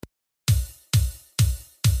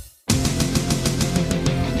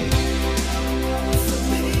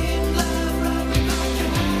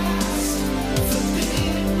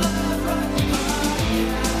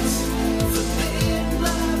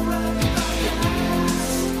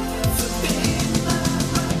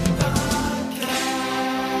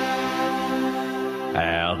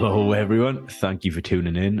Hello, everyone. Thank you for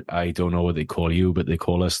tuning in. I don't know what they call you, but they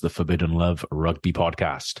call us the Forbidden Love Rugby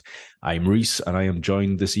Podcast. I'm Reese, and I am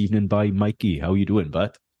joined this evening by Mikey. How are you doing,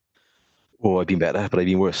 bud? Oh, I've been better, but I've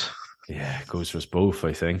been worse. Yeah, it goes for us both,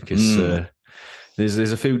 I think. Mm.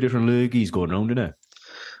 There's a few different lurgies going around, isn't it?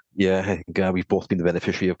 Yeah, I think we've both been the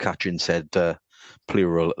beneficiary of catching said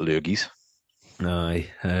plural lurgies. Aye.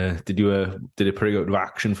 Did it bring out to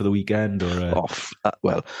action for the weekend, or? Off,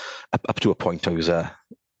 well, up to a point, I was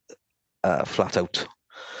flat out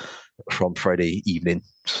from Friday evening.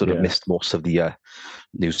 Sort of Yeah. missed most of the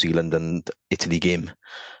New Zealand and Italy game,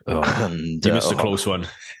 Oh, and you missed a close one.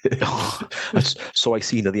 so I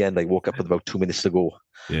seen at the end. I woke up with about 2 minutes to go.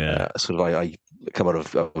 Yeah. I come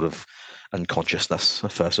out of unconsciousness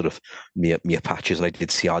for sort of mere patches, and I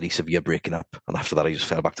did see Ardi Sevilla breaking up, and after that I just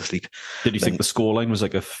fell back to sleep. Did you think the scoreline was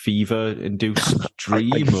like a fever-induced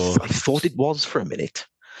dream, or? I thought it was for a minute,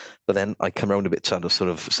 but then I come around a bit to sort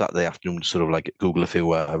of Saturday afternoon to sort of like Google a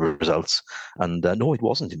few results, and no, it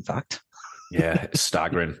wasn't, in fact. Yeah, it's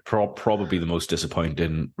staggering. Probably the most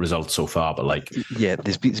disappointing result so far, but like, Yeah,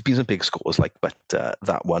 there's been some big scores, but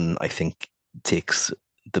that one I think takes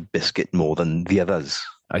the biscuit more than the others.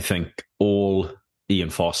 I think all Ian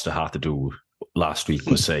Foster had to do last week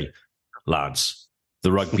was say, lads,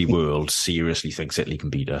 the rugby world seriously thinks Italy can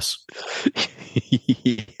beat us.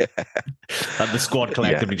 Yeah. And the squad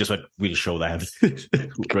collectively just went, we'll show them.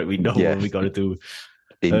 Right, we know what we got to do.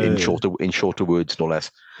 In shorter words, no less.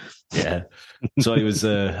 Yeah. So I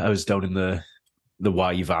was down in the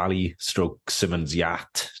Wye Valley stroke Simmons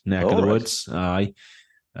Yacht neck of the woods. Aye.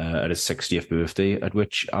 At his 60th birthday, at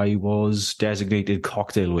which I was designated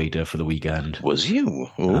cocktail waiter for the weekend. Was you?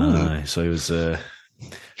 So I was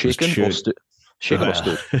shaken or stood?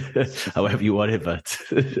 However you want it, but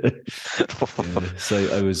so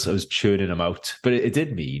I was churning them out. But it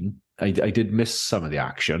did mean I did miss some of the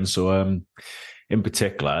action. So in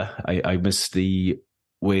particular, I missed the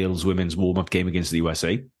Wales women's warm-up game against the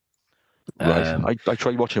USA. Right. I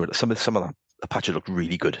tried watching it. Some of that the patches looked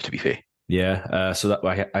really good, to be fair. Yeah, so that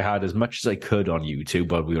I had as much as I could on YouTube,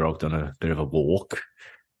 but we were out on a bit of a walk.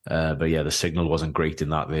 But yeah, the signal wasn't great in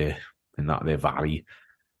that there valley.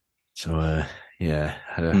 So yeah,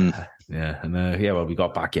 well, we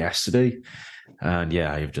got back yesterday, and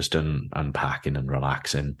yeah, I've just done unpacking and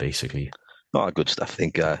relaxing basically. Oh, good stuff. I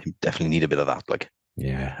think you definitely need a bit of that, like.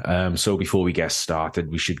 Yeah. So before we get started,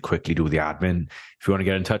 we should quickly do the admin. If you want to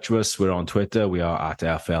get in touch with us, we're on Twitter. We are at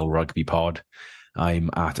FL Rugby Pod. I'm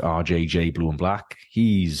at RJJ Blue and Black.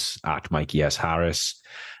 He's at Mikey S. Harris.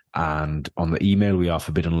 And on the email, we are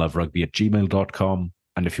forbiddenloverugby@gmail.com.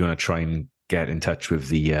 And if you want to try and get in touch with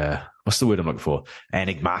the, what's the word I'm looking for?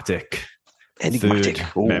 Enigmatic third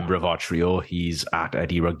member of our trio, he's at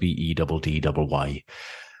Eddie Rugby, EDDY.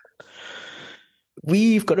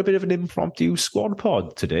 We've got a bit of an impromptu squad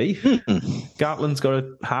pod today. Gatland's got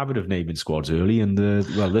a habit of naming squads early, and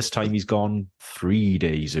this time he's gone 3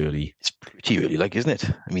 days early. It's pretty early, isn't it?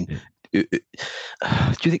 I mean, do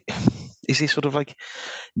you think is it sort of like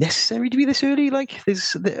necessary to be this early?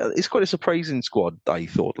 It's quite a surprising squad, I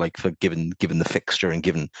thought. For given the fixture and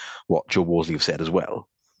given what Joe Worsley have said as well.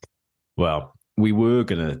 Well, we were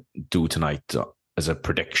gonna do tonight as a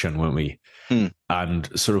prediction, weren't we? And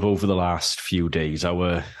sort of over the last few days,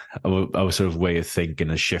 our sort of way of thinking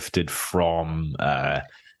has shifted from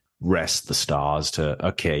rest the stars to,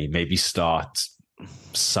 okay, maybe start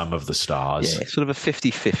some of the stars. Yeah, sort of a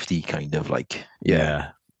 50-50 kind of Yeah.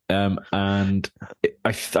 And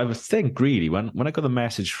I would think really when I got the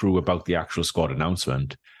message through about the actual squad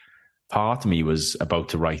announcement, part of me was about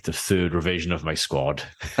to write the third revision of my squad.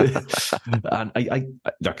 And I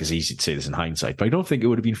like, it's easy to say this in hindsight, but I don't think it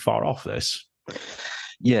would have been far off this.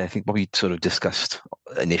 Yeah, I think what we sort of discussed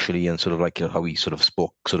initially and sort of how we sort of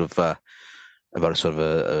spoke sort of about a sort of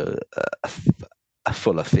a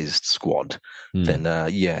fuller fizzed squad, then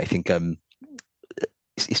I think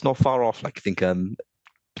it's not far off. I think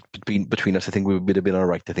between us, I think we would have been all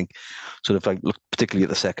right. I think sort of look particularly at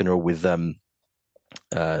the second row with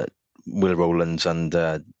Will Rowlands and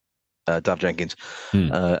Dav Jenkins.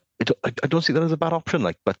 I don't see that as a bad option,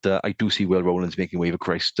 but I do see Will Rowlands making way for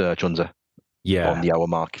Christ Chunza on the hour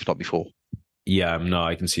mark, if not before. Yeah, no,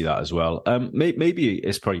 I can see that as well. Maybe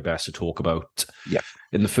it's probably best to talk about,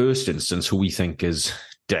 in the first instance, who we think is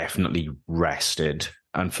definitely rested.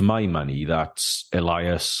 And for my money, that's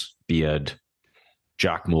Elias, Beard,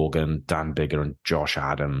 Jack Morgan, Dan Biggar, and Josh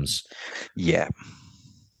Adams. Yeah.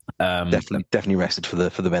 Definitely rested for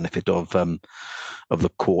the benefit of the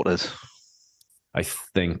quarters. I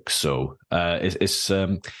think so. It's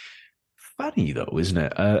funny though, isn't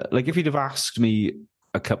it? If you'd have asked me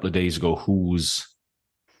a couple of days ago who's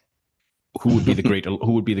who would be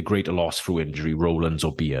the greater loss through injury, Rowlands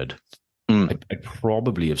or Beard? I'd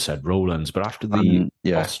probably have said Rowlands, but after the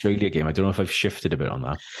Australia game, I don't know if I've shifted a bit on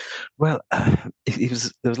that. Well, there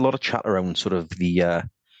was a lot of chat around sort of the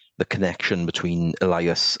connection between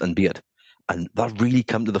Elias and Beard, and that really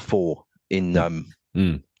come to the fore in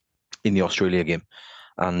the Australia game,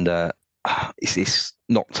 and it's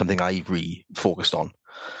not something I've really focused on.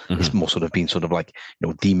 Mm-hmm. It's more sort of been sort of like,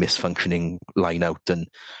 the misfunctioning line out and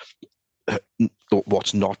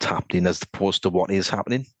what's not happening as opposed to what is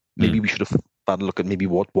happening. Maybe we should have had a look at maybe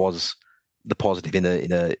what was the positive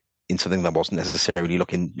in something that wasn't necessarily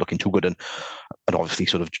looking too good, and obviously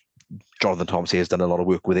sort of Jonathan Thompson has done a lot of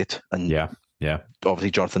work with it, and yeah,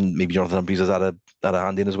 obviously Jonathan Humphries has had a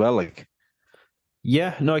hand in as well. Like,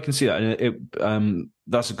 yeah, no, I can see that, and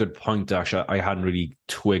that's a good point. Actually, I hadn't really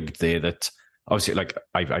twigged there that obviously, like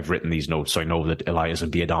I've written these notes, so I know that Elias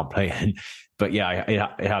and Beard aren't playing, but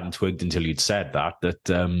yeah, I hadn't twigged until you'd said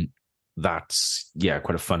that that's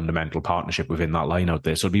quite a fundamental partnership within that line out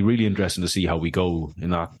there. So it'd be really interesting to see how we go in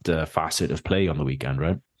that facet of play on the weekend,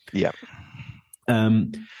 right? Yeah.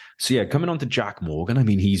 So yeah, coming on to Jack Morgan. I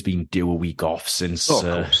mean, he's been due a week off since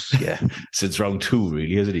since round 2,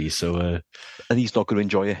 really, isn't he? So and he's not going to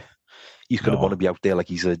enjoy it. He's going to want to be out there. Like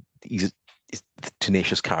he's a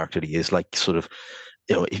tenacious character. He is, like, sort of,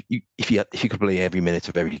 if he could play every minute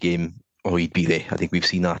of every game, he'd be there. I think we've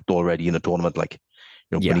seen that already in a tournament, like.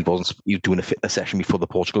 When he was doing a fitness session before the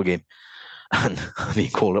Portugal game, and he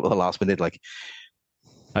called up at the last minute. Like,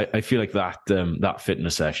 I feel like that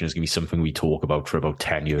fitness session is going to be something we talk about for about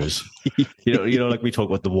 10 years. Like we talk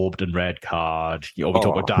about the Warburton red card. We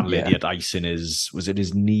talk about Dan Lydiate icing was it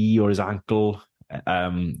his knee or his ankle?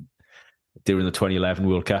 During the 2011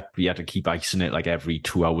 World Cup, he had to keep icing it like every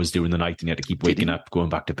 2 hours during the night, and he had to keep waking up, going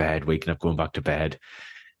back to bed, waking up, going back to bed.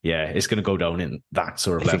 Yeah, it's going to go down in that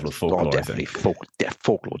sort of level of folklore. Definitely,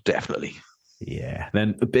 folklore, definitely. Yeah.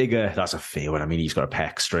 Then the bigger, that's a fair one. I mean, he's got a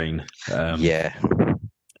pec strain.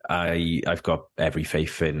 I've got every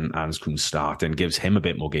faith in Anscombe starting. Gives him a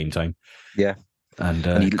bit more game time. Yeah, and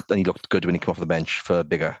he looked good when he came off the bench for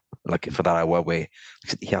bigger, like for that hour where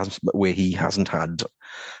he hasn't had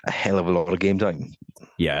a hell of a lot of game time.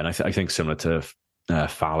 Yeah, and I think similar to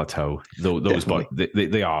Faletau, though those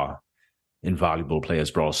they are invaluable players,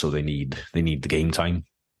 but also they need the game time.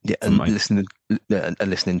 Yeah, and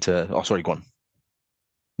listening to. Oh, sorry, go on.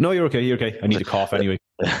 No, you're okay. You're okay. I need to cough anyway.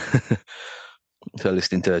 So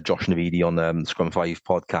listening to Josh Navidi on Scrum 5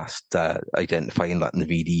 podcast, identifying that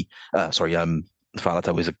Navidi,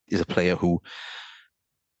 Faletau is a player who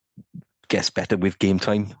gets better with game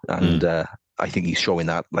time, and I think he's showing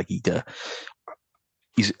that. Like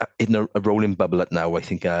he's in a rolling bubble at now. I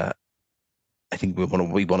think we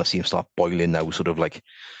want to see him start boiling now, sort of like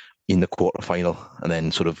in the quarterfinal, and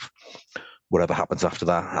then sort of whatever happens after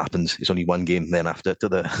that happens. It's only one game then after to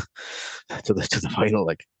the final,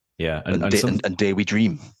 like. Yeah, and dare we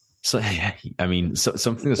dream. So yeah, I mean,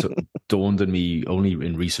 something that's dawned on me only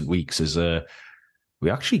in recent weeks is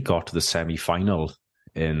we actually got to the semi-final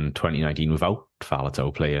in 2019 without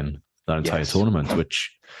Faletau playing that entire tournament,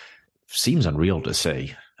 which seems unreal to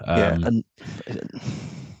say. And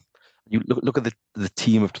you look at the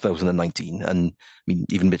team of 2019, and I mean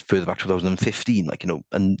even a bit further back, 2015, like,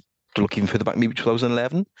 and to look even further back, maybe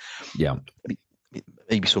 2011. Yeah.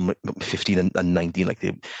 Maybe some 15 and 19, like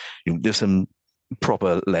there's some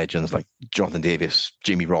proper legends like Jonathan Davis,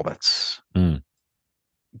 Jamie Roberts,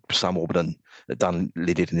 Sam Warburton, Dan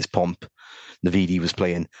Lydiate in his pomp, Navidi was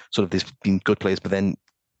playing. Sort of, there's been good players, but then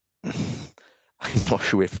I'm not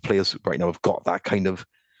sure if players right now have got that kind of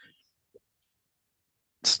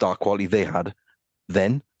star quality they had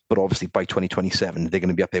then. But obviously by 2027, they're going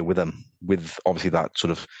to be up there with them, with obviously that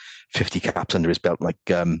sort of 50 caps under his belt, like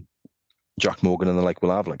Jack Morgan and the like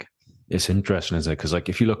will have. Like, it's interesting, isn't it? Because like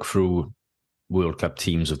if you look through World Cup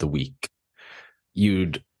teams of the week,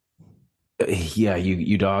 you'd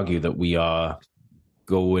argue that we are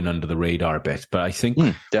going under the radar a bit. But I think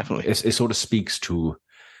definitely it sort of speaks to,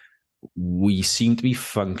 we seem to be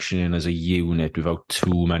functioning as a unit without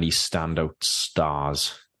too many standout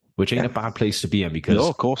stars, which ain't a bad place to be in, because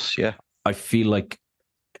of course, I feel like,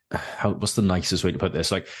 what's the nicest way to put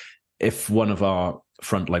this? Like, if one of our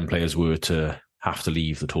frontline players were to have to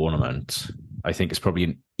leave the tournament, I think it's probably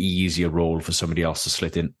an easier role for somebody else to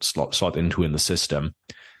slot into in the system.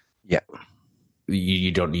 Yeah.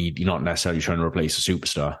 You're not necessarily trying to replace a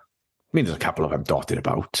superstar. I mean, there's a couple of them dotted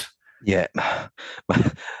about. Yeah. My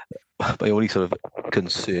only sort of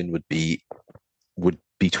concern would be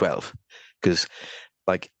 12, because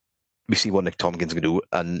like we see what Nick Tompkins can do,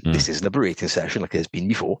 and this isn't a berating session like there's been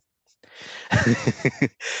before.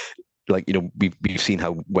 like, we've seen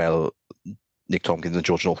how well Nick Tompkins and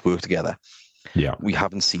George North work together. Yeah. We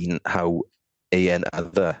haven't seen how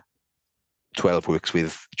other 12 works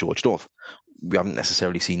with George North. We haven't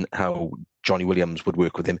necessarily seen how Johnny Williams would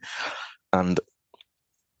work with him. And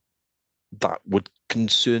that would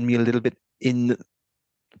concern me a little bit in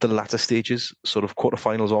the latter stages, sort of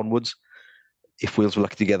quarterfinals onwards, if Wales were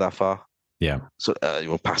lucky to get that far. Yeah. So,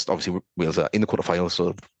 past, obviously, Wales are in the quarterfinals, sort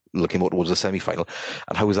of looking more towards the semi-final.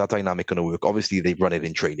 And how is that dynamic going to work? Obviously, they've run it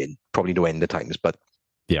in training, probably no end of times, but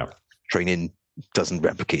training doesn't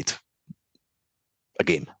replicate a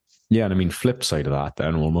game. Yeah, and I mean, flip side of that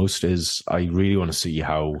then almost is I really want to see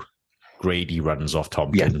how Grady runs off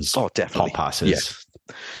Tompkins. Yeah. Oh, definitely. Top passes.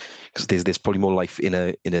 Because there's probably more life in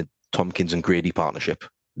a Tompkins and Grady partnership.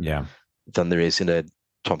 Yeah. Than there is in a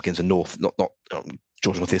Tompkins and North. Not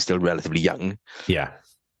George North is still relatively young. Yeah.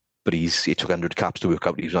 But he took 100 caps to work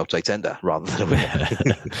out he was an outside centre rather than a winger.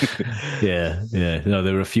 Yeah. No,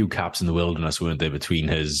 there were a few caps in the wilderness, weren't there, between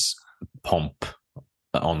his pomp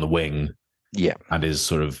on the wing. Yeah, and his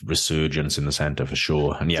sort of resurgence in the centre for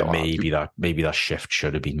sure. And maybe that shift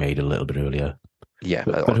should have been made a little bit earlier. Yeah,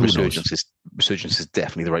 but resurgence is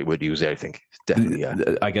definitely the right word to use there. I think definitely. Yeah.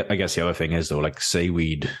 I guess the other thing is though, like say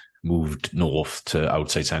we'd moved North to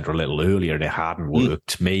outside centre a little earlier and it hadn't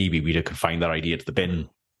worked, maybe we'd have confined that idea to the bin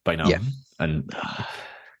by now. Yeah, and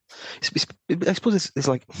I suppose it's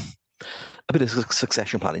like a bit of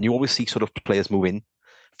succession planning. You always see sort of players move in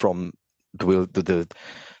from the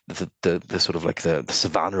sort of like the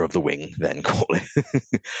savannah of the wing, then call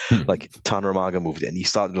it. Like Tanner Umaga moved in. He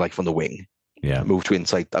started like from the wing, moved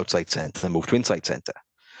to outside centre, then moved to inside centre.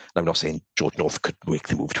 I'm not saying George North could make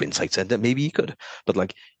the move to inside centre. Maybe he could, but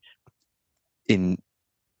like in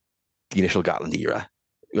the initial Gatland era,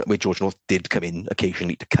 where George North did come in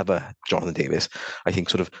occasionally to cover Jonathan Davies, I think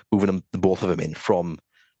sort of moving the both of them in from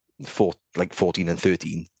 14 and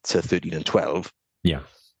 13 to 13 and 12. Yeah.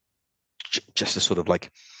 Just to sort of like,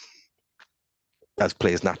 as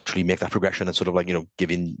players naturally make that progression and sort of like,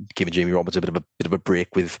 giving Jamie Roberts a bit of a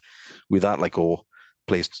break with that, like, or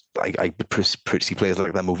players, I see players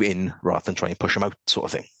like that move in rather than try and push them out, sort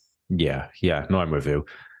of thing. Yeah. No, I'm with you.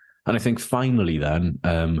 And I think finally then,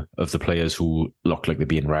 of the players who look like they're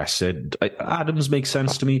being rested, Adams makes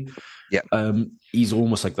sense to me. Yeah. He's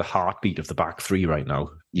almost like the heartbeat of the back three right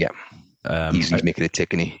now. Yeah. He's making it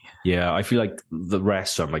tick, isn't he? Yeah, I feel like the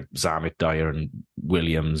rest are like Zamet, Dyer and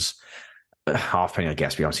Williams. Halfpenny, I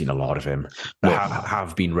guess we haven't seen a lot of him. No.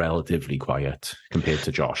 Have been relatively quiet compared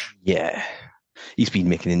to Josh. Yeah. He's been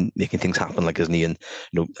making things happen, like, isn't he? And,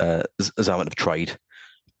 Zamet have tried.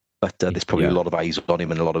 But there's probably a lot of eyes on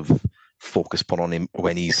him and a lot of focus put on him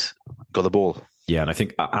when he's got the ball. Yeah, and I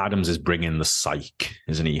think Adams is bringing the psych,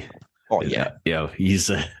 isn't he? Oh, yeah. Yeah,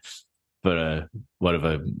 he's, for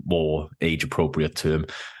whatever more age-appropriate term.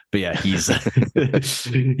 But yeah, he's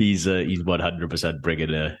he's 100%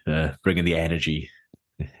 bringing the energy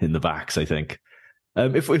in the backs, I think.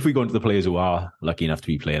 If we go into the players who are lucky enough to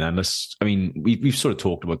be playing, and we've sort of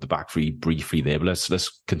talked about the back three briefly there, but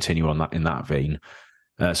let's continue on that in that vein.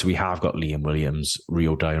 So we have got Liam Williams,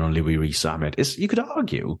 Rio Dyer, and Louis Rees-Zammit. You could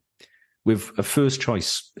argue with a first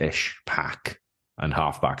choice-ish pack and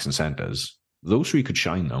halfbacks and centres, those three could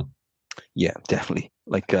shine though. Yeah, definitely.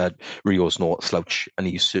 Like Rio's not slouch, and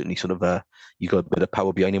he's certainly sort of he's got a bit of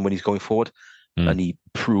power behind him when he's going forward, and he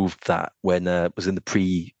proved that when was in the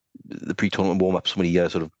pre-tournament warm-ups when he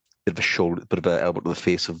sort of bit of an elbow to the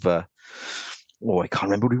face of I can't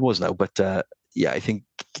remember who he was now, but I think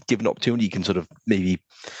given opportunity, he can sort of maybe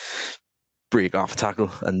break off a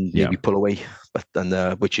tackle and maybe pull away,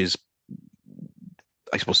 which is,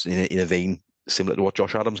 I suppose, in a vein similar to what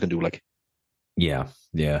Josh Adams can do. Like, yeah.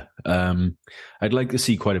 I'd like to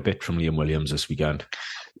see quite a bit from Liam Williams this weekend.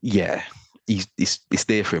 Yeah, it's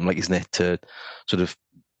there for him, like, isn't it, to sort of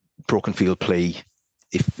broken field play.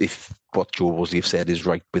 If what Joe Worsley have said is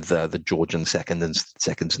right with the Georgian seconds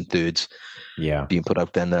and thirds being put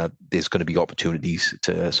out, then there's going to be opportunities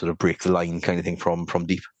to sort of break the line kind of thing from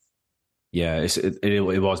deep. Yeah,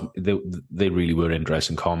 it was. They really were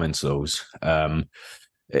interesting comments, those.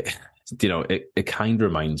 It kind of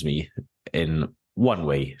reminds me in one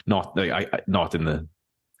way, not in the.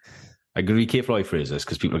 I'm going to be careful how I phrase this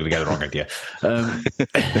because people are going to get the wrong idea.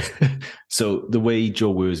 So the way Joe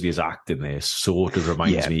Worsley is acting there sort of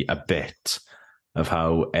reminds me a bit of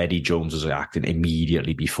how Eddie Jones was acting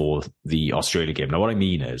immediately before the Australia game. Now, what I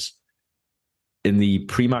mean is, in the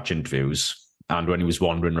pre-match interviews and when he was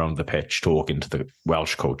wandering around the pitch talking to the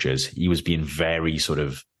Welsh coaches, he was being very sort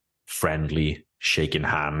of friendly, shaking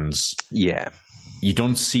hands. Yeah. You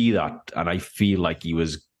don't see that, and I feel like he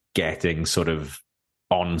was getting sort of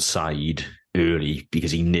onside early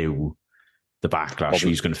because he knew the backlash he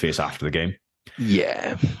was going to face after the game.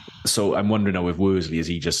 Yeah. So I'm wondering now with Worsley, is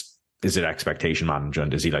it expectation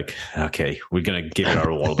management? Is he like, okay, we're going to give it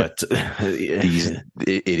our all, but it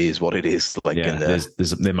is what it is. Like, yeah,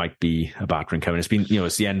 there might be a battering coming. It's been,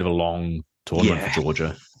 it's the end of a long tournament for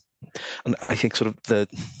Georgia. And I think sort of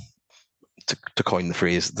to coin the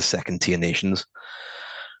phrase, the second tier nations,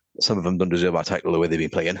 some of them don't deserve our title the way they've been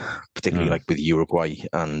playing, particularly like with Uruguay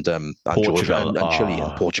and Georgia and Chile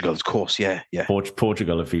and Portugal, of course. Yeah.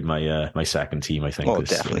 Portugal have been my second team, I think. Oh,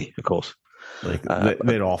 definitely, of course. Like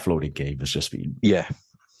their offloading game has just been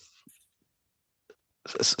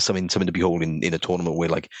something to behold in a tournament where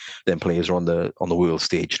like them players are on the world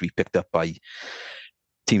stage to be picked up by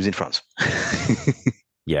teams in France.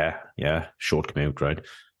 yeah, short commute, right?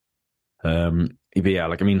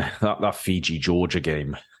 That Fiji Georgia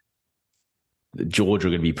game, Georgia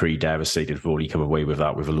are going to be pretty devastated if only come away with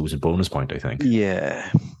that with a losing bonus point, I think. Yeah.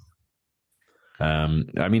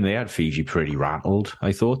 They had Fiji pretty rattled,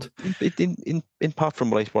 I thought. In part from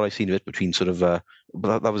what I've seen of it between sort of, that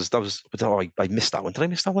was. I missed that one. Did I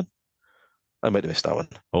miss that one? I might have missed that one.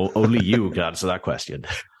 Only you can answer that question.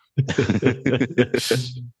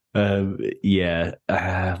 What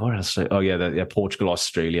else? Portugal,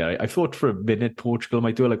 Australia. I thought for a minute Portugal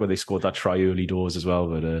might do it, like when they scored that try early doors as well.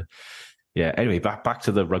 But anyway, back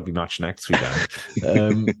to the rugby match next weekend.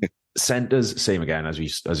 Centres, same again as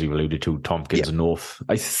we've alluded to, Tompkins and North.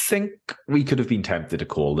 I think we could have been tempted to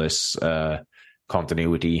call this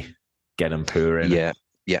continuity, get them purring. Yeah,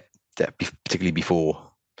 particularly before.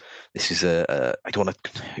 This is I don't want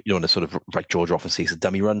to sort of write Georgia off and say it's a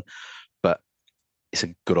dummy run, but it's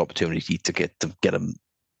a good opportunity to get them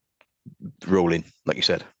rolling, like you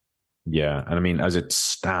said. Yeah, and as it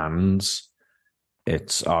stands,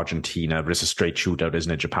 it's Argentina, but it's a straight shootout, isn't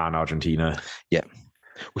it? Japan, Argentina. Yeah.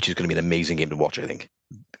 Which is going to be an amazing game to watch, I think.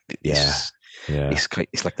 It's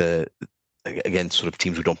like again, sort of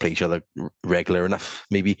teams who don't play each other regular enough,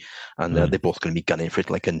 maybe, and they're both going to be gunning for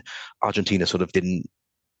it. Like, and Argentina sort of didn't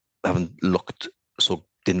look so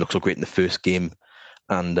great in the first game,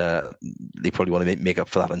 and they probably want to make up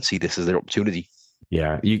for that and see this as their opportunity.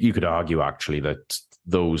 Yeah, you could argue actually that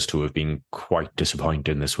those two have been quite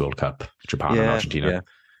disappointing in this World Cup, Japan and Argentina. Yeah.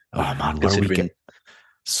 Oh man, what are we getting?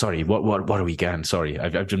 Sorry, what are we getting? Sorry,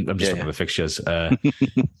 I'm just looking at the fixtures.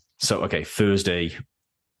 So, okay, Thursday.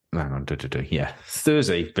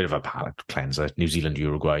 Thursday, bit of a palate cleanser. New Zealand,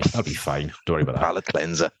 Uruguay. I'll be fine. Don't worry about that. Palate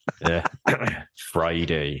cleanser.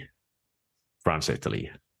 Friday, France,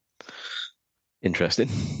 Italy. Interesting.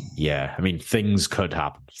 Yeah, things could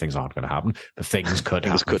happen. Things aren't going to happen, but things could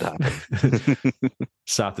happen.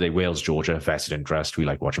 Saturday, Wales, Georgia. Vested interest. We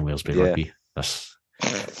like watching Wales play rugby. That's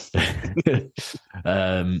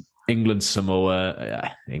England,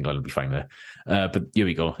 Samoa. England will be fine there. But here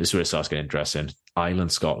we go. This is where it starts getting interesting.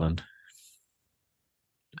 Ireland, Scotland.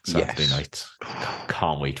 Saturday night.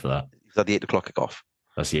 Can't wait for that. Is that the 8 o'clock kickoff?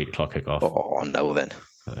 That's the 8 o'clock kickoff. Oh, no then.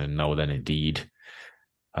 No then, indeed.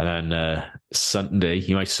 And then Sunday,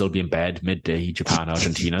 you might still be in bed, midday, Japan,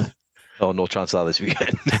 Argentina. Oh, no chance of that this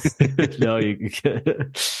weekend. No, you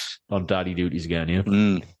on daddy duties again, yeah.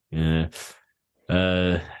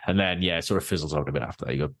 And then, it sort of fizzles out a bit after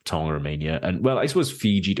that. You got Tonga, Romania. And, well, I suppose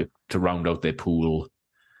Fiji to round out their pool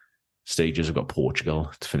stages. We've got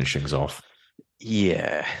Portugal to finish things off.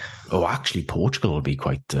 Yeah. Oh, actually, Portugal will be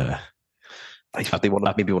quite... I think they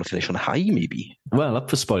maybe want to finish on high, maybe. Well, up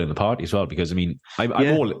for spoiling the party as well, because, I'm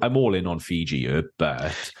all in on Fiji here,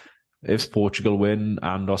 but if Portugal win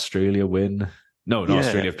and Australia win... No,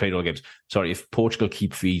 Australia have played all games. Sorry, if Portugal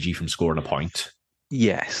keep Fiji from scoring a point...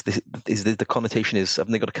 Yes, the connotation is,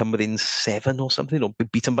 haven't they got to come within 7 or something, or be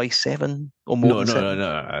beaten by 7 or more?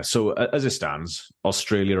 No. So as it stands,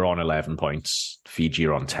 Australia are on 11 points, Fiji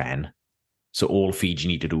are on 10. So all Fiji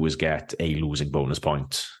need to do is get a losing bonus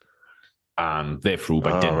point, and they're through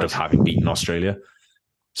by dint of having beaten Australia.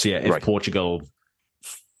 So if Portugal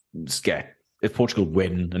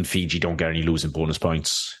win and Fiji don't get any losing bonus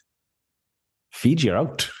points, Fiji are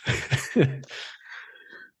out.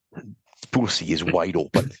 Pool C is wide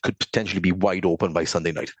open. Could potentially be wide open by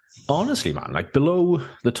Sunday night. Honestly, man, like below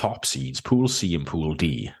the top seeds, Pool C and Pool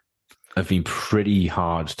D have been pretty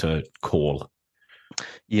hard to call.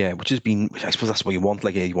 Yeah, which has been, I suppose that's what you want.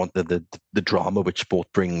 Like, you want the drama which sport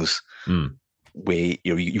brings, where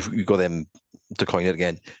you've got them, to coin it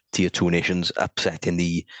again, tier 2 nations upsetting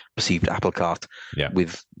the perceived apple cart. Yeah,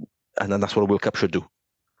 and then that's what a World Cup should do.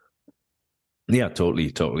 Yeah,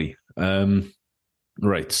 totally.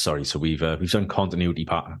 Right, sorry. So we've done continuity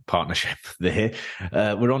partnership there.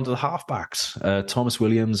 We're on to the halfbacks, Thomas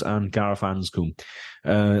Williams and Gareth Anscombe.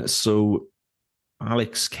 So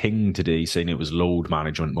Alex King today saying it was load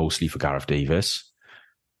management mostly for Gareth Davis.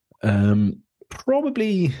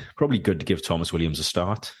 Probably good to give Thomas Williams a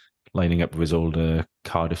start, lining up with his old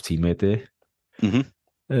Cardiff teammate there.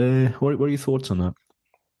 Mm-hmm. What are your thoughts on that?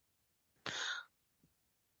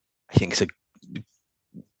 I think it's a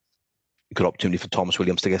good opportunity for Thomas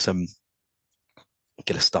Williams to get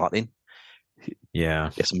a start in.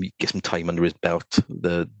 Yeah, get some time under his belt.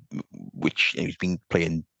 Which he's been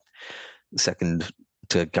playing second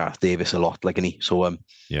to Gareth Davis a lot, like, any. So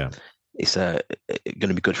yeah, it's going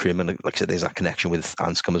to be good for him. And like I said, there's that connection with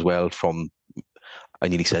Anscombe as well. From, I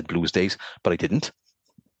nearly said Blues days, but I didn't.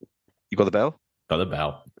 You got the bell? got the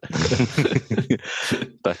bell.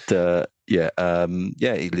 But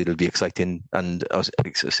it'll be exciting. And I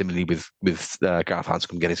think similarly with Gareth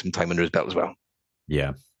Anscombe getting some time under his belt as well.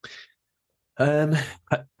 Yeah. I've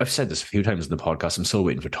said this a few times in the podcast. I'm still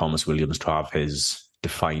waiting for Thomas Williams to have his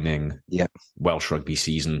defining Welsh rugby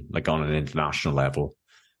season, like on an international level.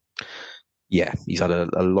 Yeah, he's had a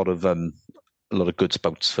lot of good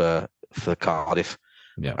spouts for Cardiff.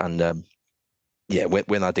 Yeah, and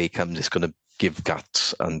when that day comes, it's going to give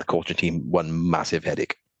Gats and the coaching team one massive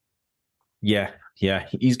headache. Yeah,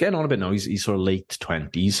 he's getting on a bit now. He's sort of late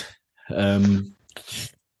 20s.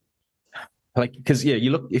 Because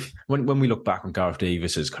you look, when we look back on Gareth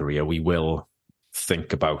Davis's career, we will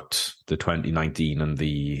think about the 2019 and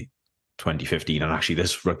the 2015, and actually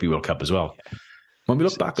this Rugby World Cup as well. When we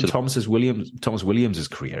look back at Thomas Williams's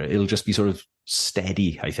career, it'll just be sort of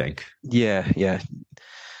steady, I think. Yeah,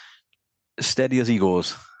 steady as he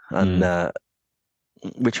goes, and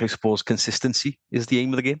which I suppose consistency is the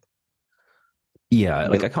aim of the game. Yeah,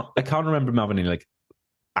 like I can't remember him having any like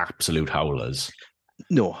absolute howlers.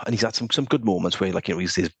 No, and he's had some good moments where, like,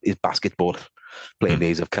 his basketball playing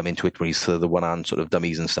days have come into it, where he's the one hand sort of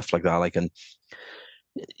dummies and stuff like that, like, and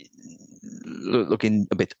looking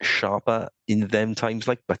a bit sharper in them times,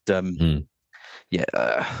 like. But and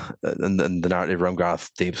the narrative around Gareth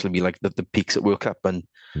Davis will be like the peaks at World Cup and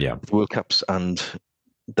the World Cups, and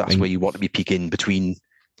that's where you want to be peaking between.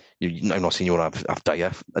 I'm not saying you want to have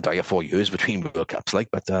a dire 4 years between World Cups, like,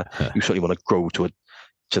 but you certainly want to grow to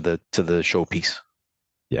the showpiece.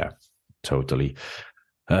 Yeah, totally.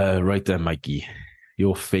 Right there, Mikey.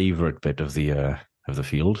 Your favourite bit of the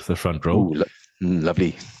field, the front row. Ooh,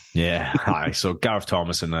 lovely. Yeah. Hi. So Gareth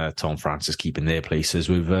Thomas and Tom Francis keeping their places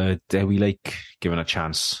with Dewi Lake given a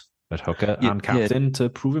chance at hooker and captain to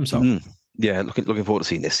prove himself. Yeah, looking forward to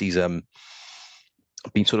seeing this. He's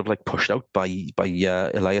been sort of like pushed out by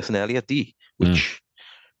Elias and Elliot Dee, which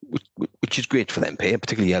is great for them,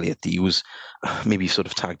 particularly Elliot Dee, who's maybe sort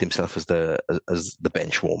of tagged himself as the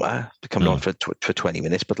bench warmer, coming on for 20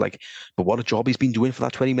 minutes, but what a job he's been doing for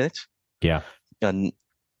that 20 minutes. Yeah. And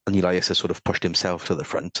Elias has sort of pushed himself to the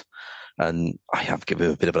front, and I have given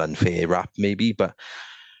him a bit of an unfair rap maybe, but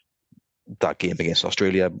that game against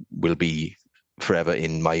Australia will be forever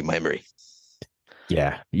in my memory.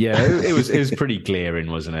 Yeah. It was pretty glaring,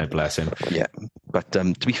 wasn't it? Bless him. Yeah, but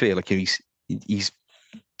to be fair, like, he's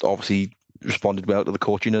obviously responded well to the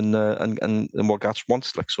coaching and what Gats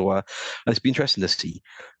wants. Like, so, and it's been interesting to see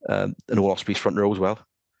an All Ospreys front row as well,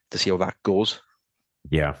 to see how that goes.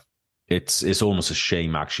 Yeah, it's almost a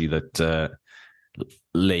shame actually that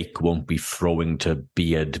Lake won't be throwing to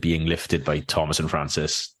Beard being lifted by Thomas and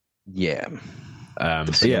Francis. Yeah.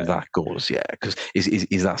 To see how that goes, because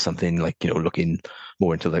is that something, like, looking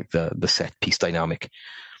more into like the set piece dynamic,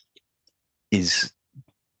 is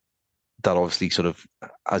that obviously sort of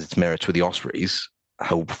as its merits with the Ospreys?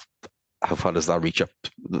 How far does that reach up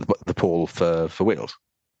the pole for Wales?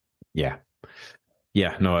 Yeah,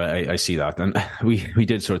 no, I see that, and we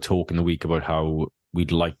did sort of talk in the week about how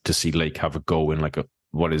we'd like to see Lake have a go in like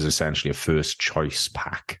what is essentially a first choice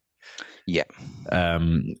pack. Yeah.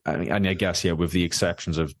 And I guess, with the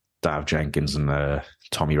exceptions of Dav Jenkins and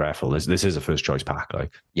Tommy Reffel, this is a first choice pack,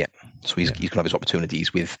 like. Yeah. So he's going to have his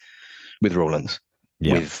opportunities with Rowlands,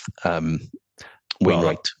 with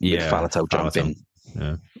Wainwright, with Faletau jumping,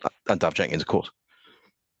 and Dav Jenkins, of course.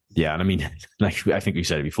 Yeah, and I mean, like, I think we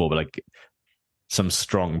said it before, but like, some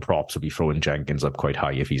strong props will be throwing Jenkins up quite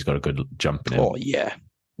high if he's got a good jump in him. Oh yeah,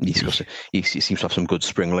 he seems to have some good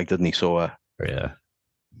spring, like, doesn't he? So yeah.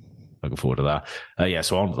 Looking forward to that.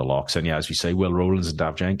 So on to the locks. And as we say, Will Rowlands and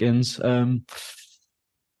Dav Jenkins. Probably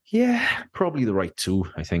the right two,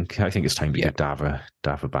 I think. I think it's time to give Dav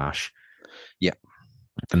a bash. Yeah.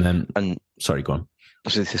 And sorry, go on. I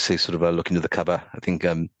was going to say, sort of looking to the cover, I think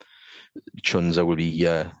Chunza will be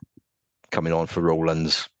coming on for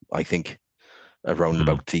Rowlands, I think, around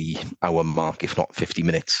about the hour mark, if not 50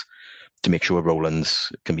 minutes, to make sure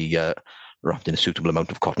Rowlands can be wrapped in a suitable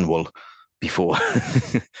amount of cotton wool before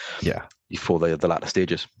before the latter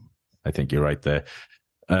stages. I think you're right there.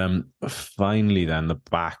 Finally, then, the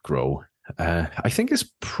back row. I think this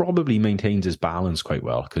probably maintains its balance quite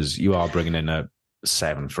well, because you are bringing in a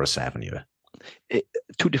 7 for a 7 here.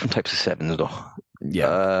 Two different types of sevens, though.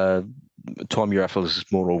 Yeah. Tommy Raffles is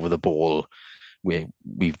more over the ball, where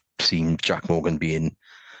we've seen Jack Morgan being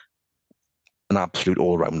an absolute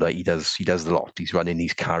all-rounder. He does the lot. He's running,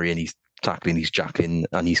 he's carrying, he's tackling, he's jacking,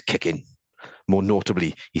 and he's kicking. More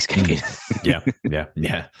notably, he's kicking.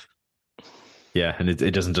 Yeah, and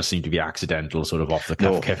it doesn't just seem to be accidental, sort of off the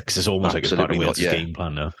cuff kicks. It's almost like it's part of Wales' game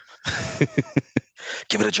plan now.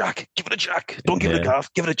 Give it a jack. Don't give it a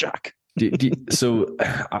calf. Give it a jack. So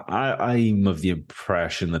I'm of the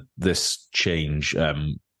impression that this change,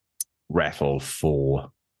 Reffel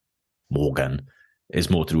for Morgan, is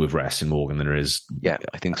more to do with resting Morgan than there is. Yeah,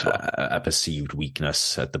 I think so. A perceived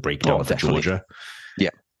weakness at the breakdown for definitely. Georgia.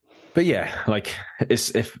 Yeah, but yeah, like it's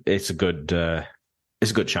a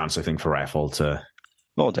good chance, I think, for Reffel to.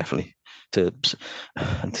 Oh, definitely. To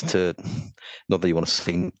not that you want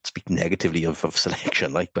to speak negatively of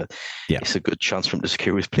selection, but it's a good chance for him to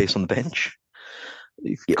secure his place on the bench.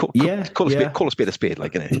 Call a spade a spade,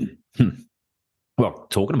 like, innit? Well,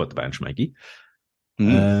 talking about the bench, Mikey.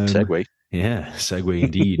 Segue. Yeah, segue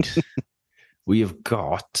indeed. We have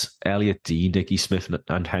got Elliot Dee, Nicky Smith,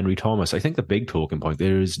 and Henry Thomas. I think the big talking point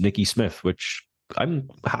there is Nicky Smith, which I'm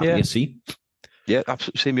happy to see. Yeah,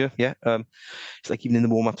 absolutely. Same here. Yeah. It's like even in the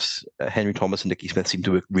warm-ups, Henry Thomas and Nicky Smith seem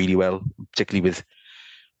to work really well, particularly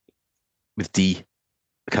with Dee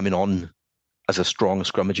coming on as a strong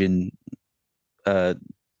scrummaging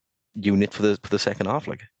unit for the second half.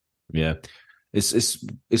 Like, yeah,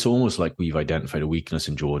 it's almost like we've identified a weakness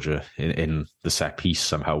in Georgia in the set piece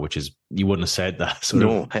somehow, which is, you wouldn't have said that.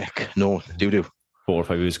 No. 4 or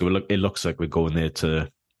 5 years ago. It looks like we're going there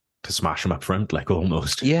to smash them up front, like,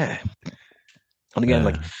 almost. Yeah. And again,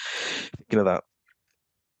 that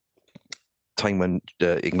time when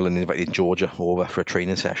England invited Georgia over for a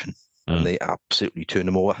training session, and they absolutely turned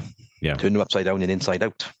them over, turned them upside down and inside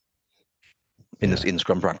out in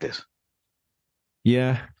scrum practice.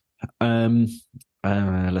 Yeah. Let's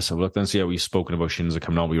have a look then. So we've spoken about Shinza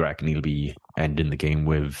coming on. We reckon he'll be ending the game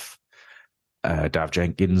with Dav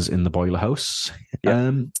Jenkins in the boiler house.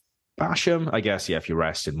 Yeah. Basham, I guess, if you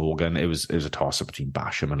rested Morgan, it was a toss-up between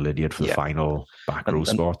Basham and Lydiard for the final back row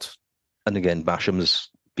spot. And again, Basham's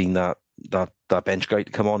been that bench guy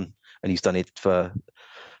to come on, and he's done it for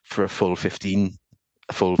a full 15,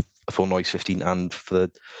 a full noise 15, and for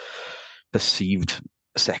the perceived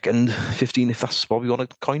second 15, if that's what we want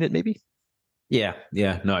to coin it, maybe. Yeah,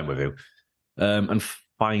 no, I'm with you. And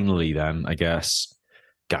finally, then, I guess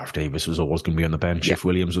Gareth Davis was always going to be on the bench if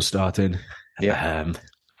Williams was starting. Yeah.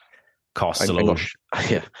 Costello.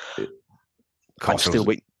 I'm still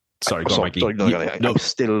waiting. Sorry, go on, Mikey. I'm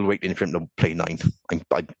still waiting for him to play 9.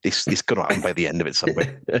 It's going to happen by the end of it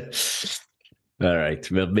somewhere. All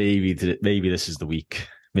right. Well, maybe this is the week.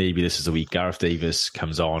 Maybe this is the week. Gareth Davis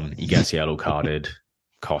comes on. He gets yellow carded.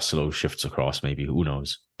 Costello shifts across. Maybe, who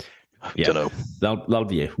knows? Don't know. That'll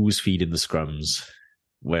be it. Who's feeding the scrums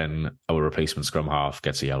when our replacement scrum half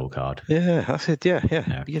gets a yellow card? Yeah, that's it. Yeah.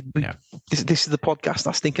 This is the podcast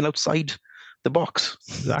that's thinking outside the box.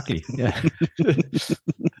 Exactly. Yeah.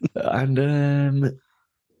 And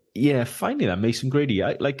finally, that Mason Grady.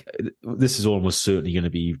 This is almost certainly going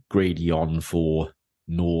to be Grady on for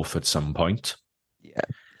North at some point. Yeah.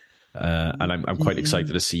 And I'm quite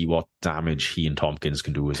excited to see what damage he and Tompkins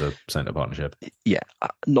can do as a centre partnership. Yeah,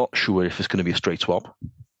 I'm not sure if it's going to be a straight swap.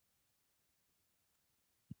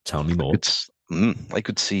 Tell me more. I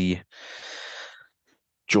could see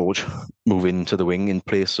George moving to the wing in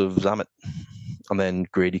place of Zammit, and then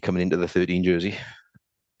Grady coming into the 13 jersey.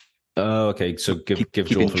 Oh, okay. So give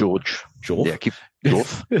George. Yeah, keep George.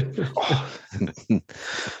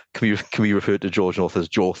 Can we refer to George North as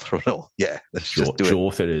Jorth? No. Yeah, let's just do it.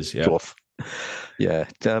 Jorth it is. Yeah. Jorth. Yeah.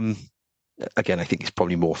 Again, I think it's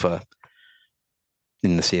probably more for,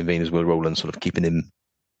 in the same vein as Will Rowland, sort of keeping him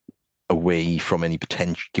away from any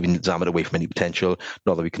potential, keeping Zammit away from any potential.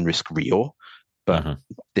 Not that we can risk Rio, but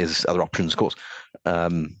there's other options, of course.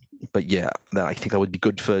 But yeah, I think that would be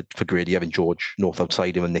good for Grady, having George North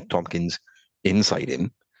outside him and Nick Tompkins inside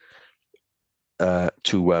him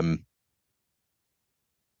to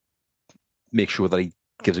make sure that he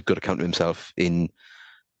gives a good account of himself in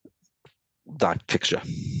that fixture.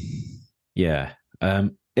 Yeah.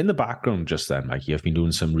 In the background just then, Mikey, I've been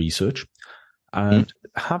doing some research, And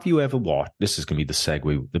have you ever watched? This is going to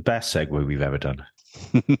be the best segue we've ever done.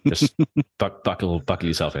 Just buckle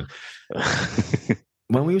yourself in.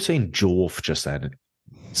 When we were saying Joff just then,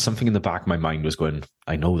 something in the back of my mind was going,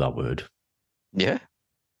 I know that word. Yeah.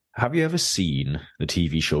 Have you ever seen the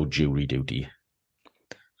TV show Jury Duty?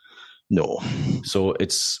 No. So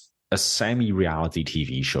it's a semi-reality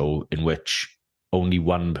TV show in which only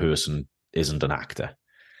one person isn't an actor.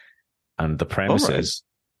 And the premise is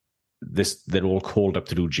they're all called up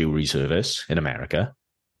to do jury service in America.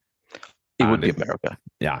 It would be America.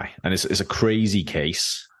 Yeah. And it's a crazy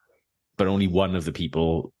case, but only one of the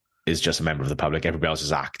people is just a member of the public. Everybody else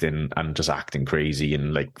is acting and just acting crazy,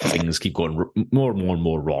 and like things keep going more and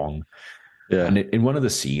more wrong. Yeah. And in one of the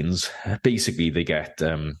scenes, basically they get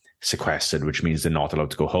sequestered, which means they're not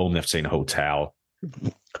allowed to go home. They have to stay in a hotel,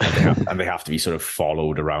 and they have to be sort of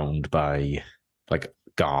followed around by like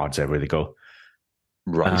guards everywhere they go.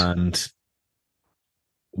 Right. And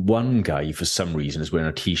one guy, for some reason, is wearing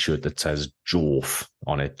a T-shirt that says Jorf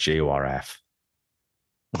on it, Jorf.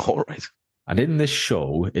 All right. And in this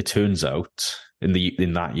show, it turns out in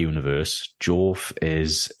that universe, Jorf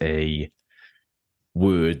is a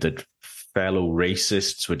word that fellow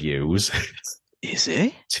racists would use. Is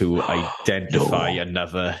it? To identify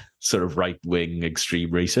another sort of right-wing extreme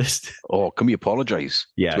racist. Oh, can we apologise?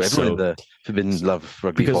 Yeah, to everyone in the Forbidden Love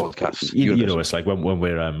Rugby podcast. You know, it's like when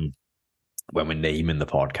we're naming the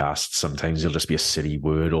podcast, sometimes it'll just be a silly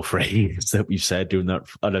word or phrase that we've said doing that.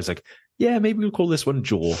 And I was like, yeah, maybe we'll call this one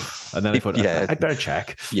Joe. And then I thought, I'd better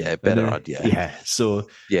check. Yeah, better. Yeah. So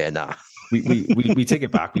yeah, nah. we take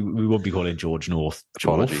it back. We won't be calling George North.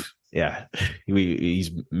 Apologies. Yeah,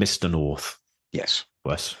 he's Mr. North. Yes.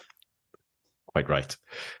 Yes. Quite right.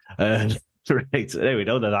 Right. Anyway,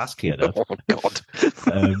 now that that's cleared up. Oh God.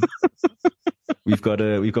 We've got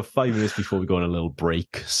 5 minutes before we go on a little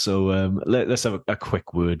break. So let's have a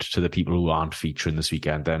quick word to the people who aren't featuring this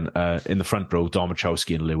weekend. Then in the front row,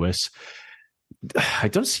 Domachowski and Lewis. I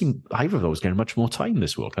don't see either of those getting much more time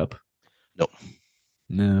this World Cup.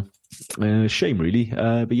 No. Shame, really.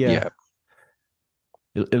 But yeah.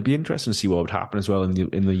 It'll be interesting to see what would happen as well in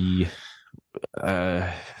the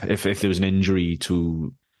if there was an injury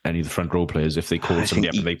to any of the front row players, if they called somebody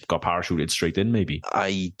up and they got parachuted straight in, maybe.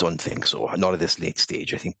 I don't think so. Not at this late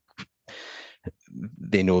stage. I think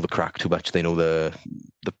they know the crack too much. They know the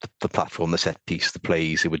platform, the set piece, the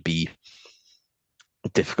plays. It would be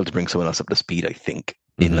difficult to bring someone else up to speed, I think,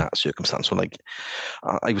 in that circumstance. So, like,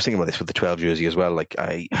 I was thinking about this with the 12 jersey as well. Like,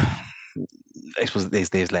 I suppose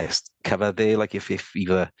there's less cover there. Like, if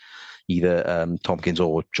either Tompkins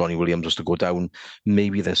or Johnny Williams was to go down,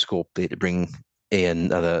 maybe there's scope there to bring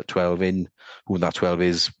another 12 in. Who that 12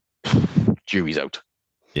 is, jury's out.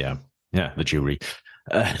 Yeah, the jury.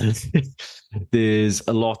 There's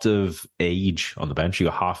a lot of age on the bench. You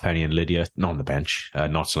got Halfpenny and Lydiate, not on the bench,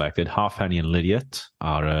 not selected. Halfpenny and Lydiate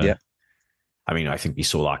are. I mean, I think we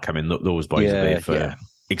saw that coming. Those boys are there for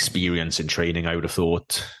experience in training, I would have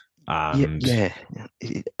thought. And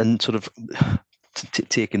and sort of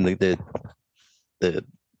taking the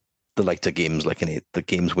lighter games, like the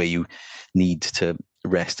games where you need to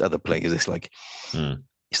rest other players. It's like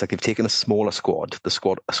they've taken a smaller squad, a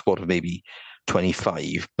squad of maybe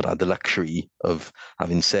 25, but had the luxury of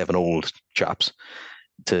having 7 old chaps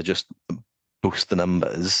to just boost the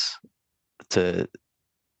numbers for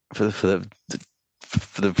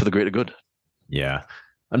the greater good. Yeah.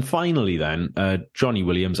 And finally, then, Johnny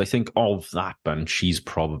Williams, I think of that bunch, he's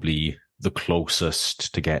probably the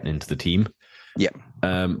closest to getting into the team. Yeah.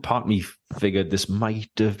 Part of me figured this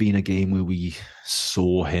might have been a game where we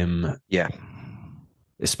saw him. Yeah.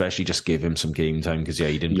 Especially just give him some game time because,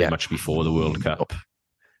 he didn't play much before the World Cup.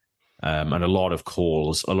 And a lot of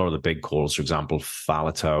the big calls, for example,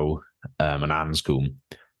 Faletau and Anscombe,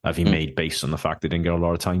 have been made based on the fact they didn't get a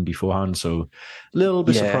lot of time beforehand. So a little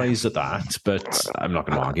bit surprised at that, but I'm not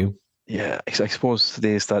going to argue. Yeah, I suppose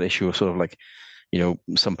there's that issue of sort of like,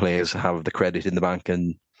 some players have the credit in the bank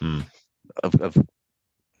and have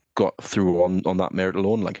got through on that merit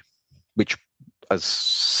alone, like, which as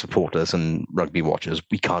supporters and rugby watchers,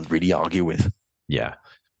 we can't really argue with. Yeah.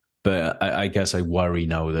 But I guess I worry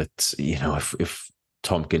now that, if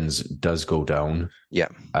Tompkins does go down,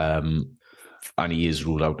 and he is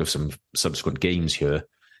ruled out of some subsequent games here,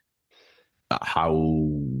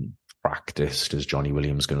 how practiced is Johnny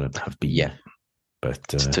Williams going to have been? Yeah. But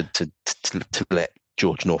to let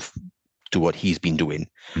George North do what he's been doing.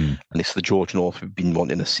 And it's the George North we've been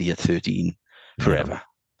wanting to see at 13 forever.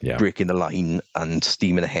 Yeah. Breaking the line and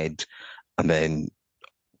steaming ahead, and then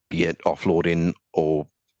be it offloading or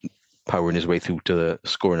powering his way through to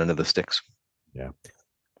scoring another sticks. Yeah.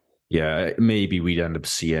 Yeah, maybe we'd end up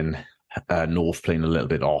seeing North playing a little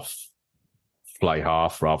bit off fly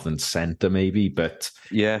half rather than centre, maybe. But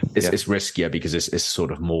it's riskier because it's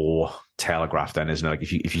sort of more telegraphed then, isn't it? Like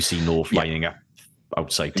if you see North lining up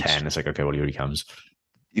outside 10, it's like, okay, well, here he comes.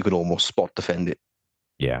 You can almost spot defend it.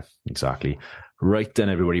 Yeah, exactly. Right then,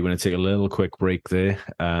 everybody, we're going to take a little quick break there,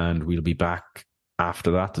 and we'll be back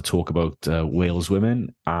after that to talk about Wales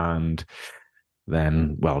women, and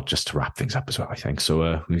then, well, just to wrap things up as well, I think.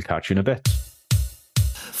 So we'll catch you in a bit.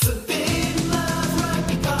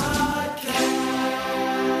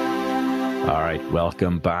 All right,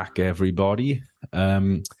 welcome back, everybody.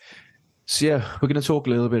 So yeah, we're going to talk a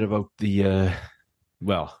little bit about the,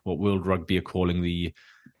 what World Rugby are calling the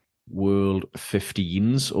World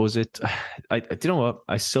 15s, or is it? I do you know what?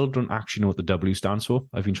 I still don't actually know what the W stands for.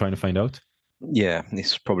 I've been trying to find out. Yeah,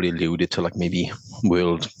 it's probably alluded to like maybe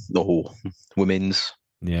World or Women's.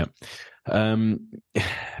 Yeah.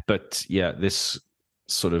 But yeah, this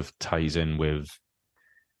sort of ties in with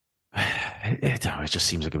it just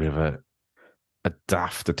seems like a bit of a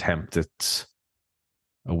daft attempt at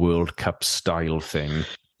a World Cup style thing.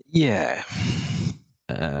 Yeah.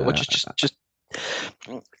 Just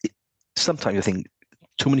sometimes I think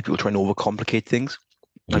too many people try and overcomplicate things.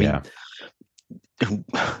 I mean,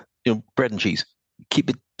 bread and cheese.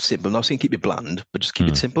 Keep it simple. I'm not saying keep it bland, but just keep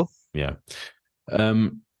it simple. Yeah.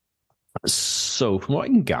 So from what I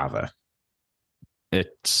can gather,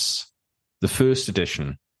 it's the first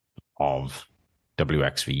edition of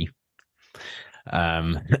WXV.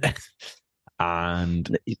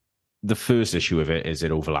 And the first issue of it is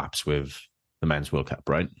it overlaps with the Men's World Cup,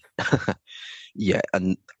 right? Yeah,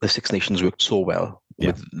 and the Six Nations worked so well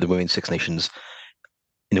with the Women's Six Nations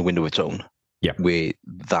in a window of its own. Yeah. Where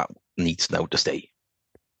that needs now to stay.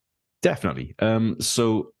 Definitely.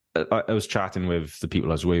 So I was chatting with the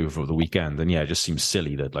people I was away with over the weekend, and yeah, it just seems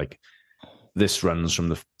silly that like this runs from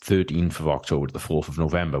the 13th of October to the 4th of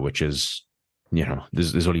November, which is,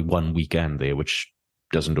 there's only one weekend there, which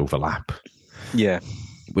doesn't overlap. Yeah.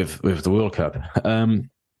 With the World Cup.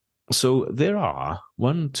 So there are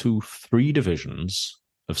 1, 2, 3 divisions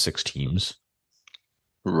of 6 teams.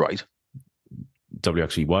 Right.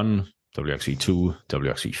 WXV 1, WXV 2,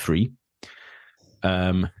 WXV 3.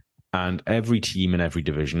 And every team in every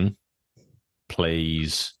division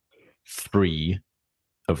plays 3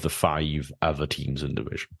 of the 5 other teams in the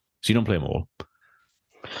division. So you don't play them all.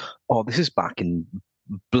 Oh, this is back in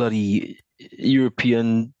bloody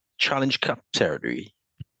European Challenge Cup territory.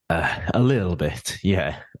 A little bit,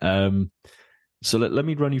 yeah. So let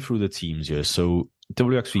me run you through the teams here. So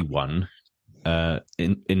WXV 1,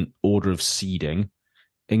 in order of seeding,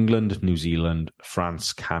 England, New Zealand,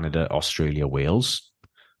 France, Canada, Australia, Wales.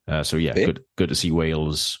 So yeah, good to see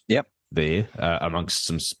Wales there amongst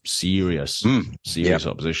some serious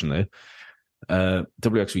opposition there.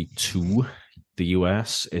 WXV 2, the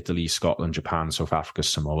US, Italy, Scotland, Japan, South Africa,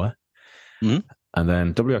 Samoa. Mm-hmm. And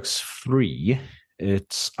then WX3,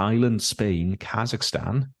 it's Ireland, Spain,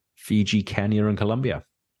 Kazakhstan, Fiji, Kenya, and Colombia.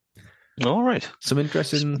 All right. Some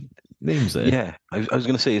interesting names there. Yeah, I was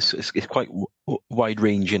going to say it's quite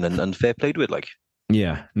wide-ranging and fair play to it, like.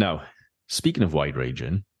 Yeah. Now, speaking of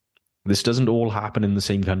wide-ranging, this doesn't all happen in the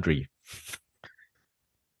same country.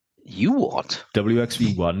 You what?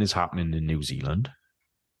 WXV1 is happening in New Zealand.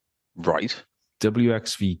 Right.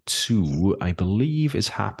 WXV2, I believe, is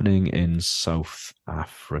happening in South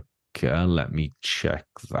Africa. Let me check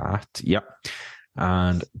that. Yep.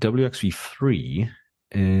 And WXV3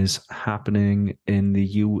 is happening in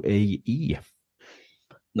the UAE.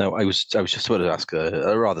 Now, I was just about to ask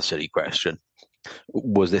a rather silly question.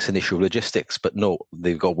 Was this an issue of logistics? But no,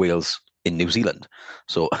 they've got Wales in New Zealand.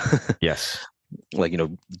 So, yes. Like,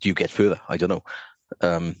 do you get further? I don't know.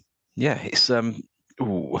 It's,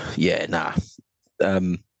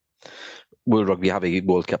 World Rugby have a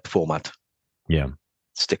World Cup format. Yeah.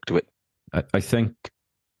 Stick to it. I think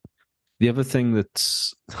the other thing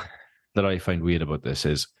that I find weird about this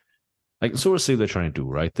is I can sort of see what they're trying to do,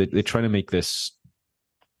 right? They're trying to make this.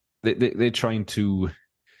 They're trying to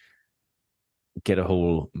get a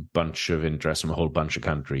whole bunch of interest from a whole bunch of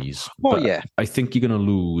countries. Oh, yeah. I think you're going to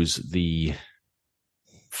lose the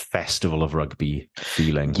festival of rugby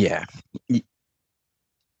feeling. Yeah.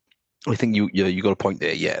 I think you got a point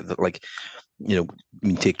there. Yeah, that, like,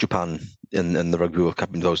 take Japan and the Rugby World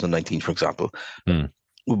Cup in 2019, for example.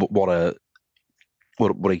 What a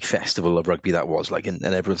festival of rugby that was, like, and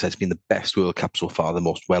everyone says it's been the best World Cup so far, the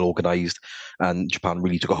most well organised, and Japan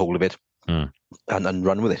really took a hold of it and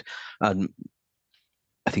run with it. And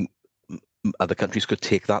I think other countries could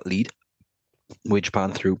take that lead, where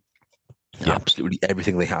Japan threw absolutely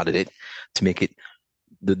everything they had in it to make it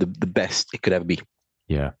the best it could ever be.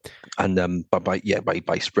 Yeah. And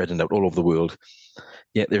by spreading out all over the world,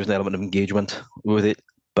 there's an element of engagement with it,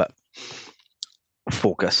 but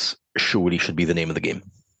focus surely should be the name of the game.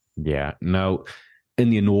 Yeah. Now, in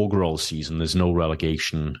the inaugural season, there's no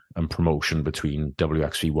relegation and promotion between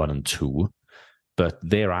WXV 1 and 2, but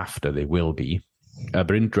thereafter there will be.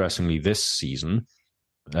 But interestingly, this season,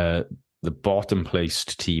 the bottom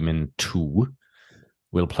placed team in 2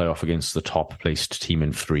 will play off against the top placed team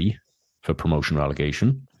in 3 for promotion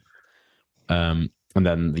relegation. And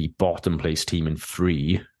then the bottom placed team in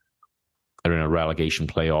 3 are in a relegation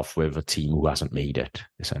playoff with a team who hasn't made it,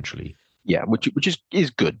 essentially. Yeah, which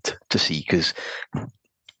is good to see, because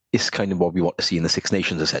it's kind of what we want to see in the Six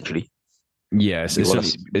Nations, essentially. Yeah, it's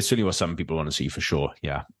certainly what some people want to see, for sure.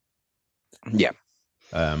 Yeah. Yeah.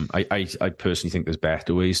 I personally think there's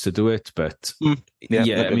better ways to do it, but I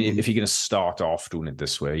mean, if you're going to start off doing it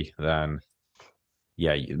this way, then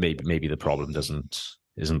maybe the problem isn't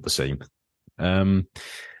the same.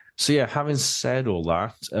 So yeah, having said all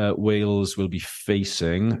that, Wales will be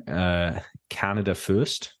facing Canada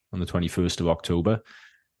first on the 21st of October,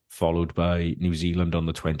 followed by New Zealand on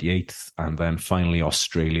the 28th, and then finally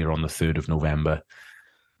Australia on the 3rd of November.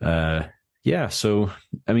 So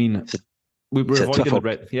I mean, we're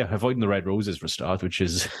avoiding the red roses for a start, which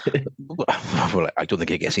is well, I don't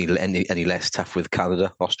think it gets any less tough with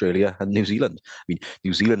Canada, Australia, and New Zealand. I mean,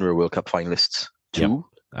 New Zealand were World Cup finalists too. Yep.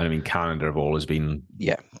 And I mean, Canada have always been,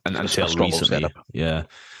 and until recently,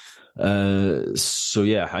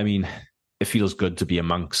 I mean, it feels good to be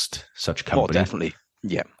amongst such company. Oh, definitely,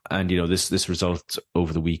 yeah. And this result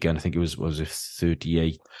over the weekend, I think it was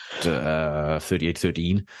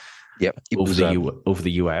 38-13. Yep. Over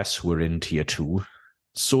the US, we're in tier 2.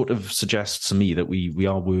 Sort of suggests to me that we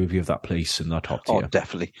are worthy of that place in that top tier. Oh,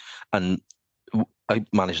 definitely. And I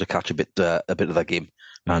managed to catch a bit of that game,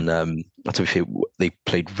 and to be fair, they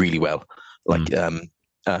played really well. And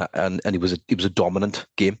it was a dominant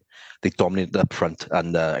game. They dominated up front,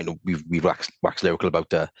 and I know we've waxed lyrical about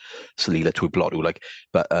Salila Tuipulotu,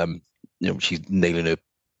 but she's nailing her,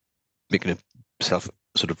 making herself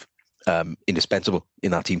sort of indispensable in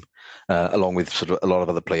that team, along with sort of a lot of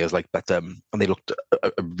other players. And they looked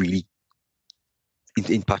a really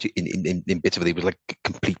in bits of it, there was like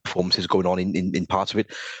complete performances going on in parts of it,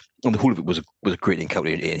 and the whole of it was a great encounter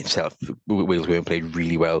in itself. Wales were played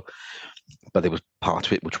really well, but there was parts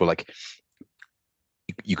of it which were like,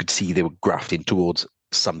 you could see they were grafting towards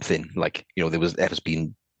something. There was efforts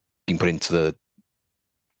being put into the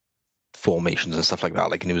formations and stuff like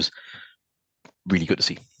that. And it was really good to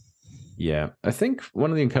see. Yeah, I think one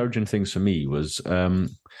of the encouraging things for me was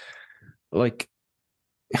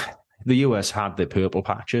the US had their purple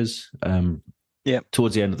patches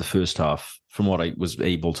towards the end of the first half, from what I was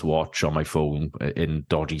able to watch on my phone in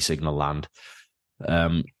dodgy signal land.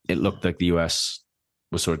 It looked like the US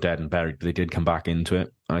was sort of dead and buried, but they did come back into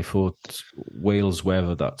it. I thought Wales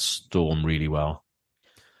weathered that storm really well.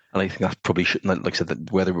 And I think that probably should, like I said,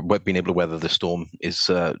 that being able to weather the storm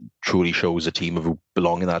is truly shows a team who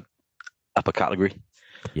belong in that upper category.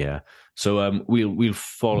 Yeah. So we'll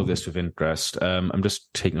follow this with interest. I'm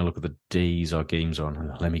just taking a look at the days our games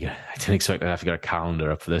on. I didn't expect I'd have to get a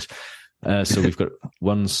calendar up for this. So we've got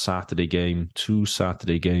one Saturday game, 2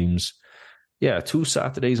 Saturday games. Yeah, 2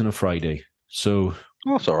 Saturdays and a Friday. So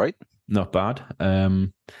that's all right. Not bad.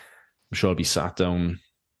 I'm sure I'll be sat down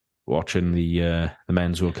watching the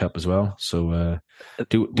Men's World Cup as well. So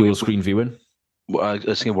dual screen viewing. I was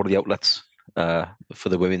thinking, what are the outlets for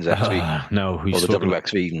the women's XV? No, the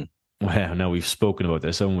WXV. Well, no, we've spoken about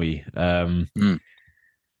this, haven't we?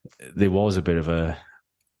 There was a bit of a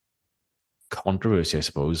controversy, I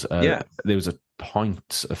suppose. There was a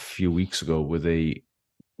point a few weeks ago where they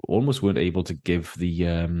almost weren't able to give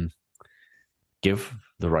the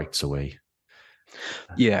rights away.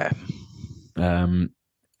 Yeah.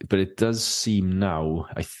 But it does seem now,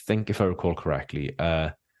 I think if I recall correctly,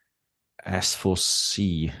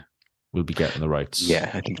 S4C will be getting the rights. Yeah,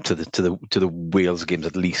 I think to the Wales games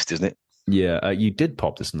at least, isn't it? Yeah, you did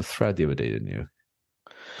pop this in the thread the other day, didn't you?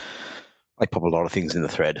 I pop a lot of things in the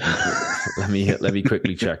thread. let me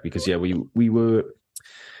quickly check, because we were.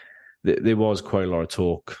 There was quite a lot of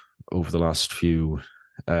talk over the last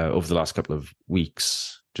couple of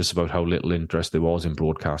weeks, just about how little interest there was in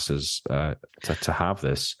broadcasters to have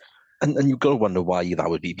this. And you've got to wonder why that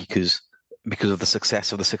would be, because of the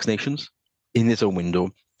success of the Six Nations in its own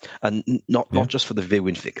window, and not just for the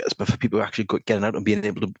viewing figures, but for people who actually getting out and being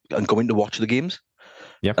able to and going to watch the games.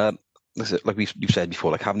 Yeah, like we've said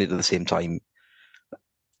before, like having it at the same time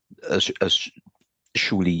as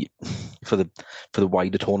surely for the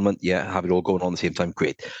wider tournament, yeah, have it all going on at the same time,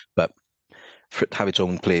 great. But for it to have its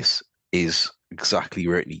own place is exactly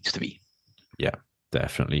where it needs to be. Yeah,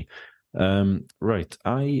 definitely. Right.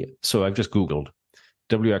 So I've just Googled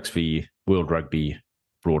WXV World Rugby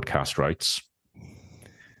broadcast rights.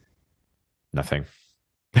 Nothing.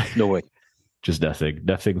 No way. Just nothing.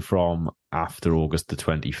 Nothing from after August the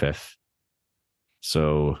 25th.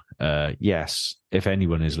 So, yes, if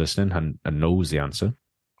anyone is listening and knows the answer,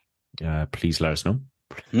 please let us know.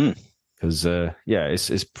 Because,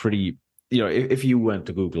 it's pretty, if you went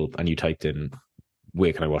to Google and you typed in,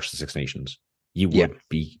 where can I watch the Six Nations? You would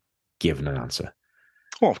be given an answer.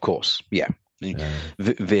 Oh, of course. Yeah.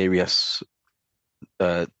 Various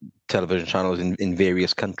television channels in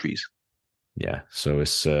various countries. Yeah. So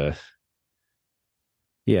it's,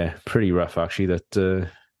 pretty rough, actually, that,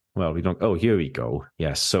 we don't, here we go.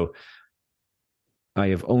 Yes. So I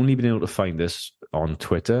have only been able to find this on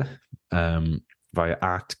Twitter via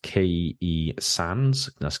 @KE Sands.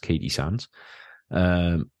 That's Katie Sands.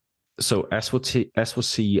 So SOC,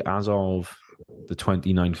 as of the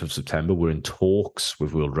 29th of September, we're in talks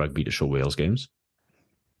with World Rugby to show Wales games.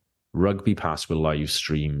 Rugby Pass will live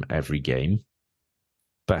stream every game.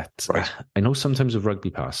 But I know sometimes with Rugby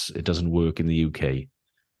Pass, it doesn't work in the UK.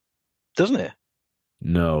 Doesn't it?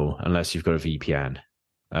 No, unless you've got a VPN.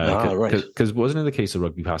 Right. Because wasn't it the case that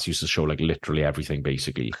Rugby Pass used to show like literally everything,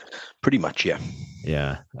 basically? Pretty much, yeah.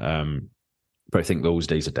 Yeah. But I think those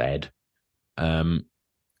days are dead. The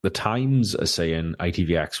Times are saying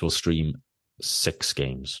ITVX will stream 6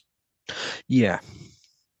 games. Yeah.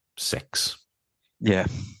 6. Yeah.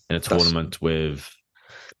 In a tournament with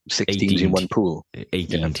 6 teams in one pool.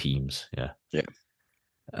 18 teams, yeah. Yeah.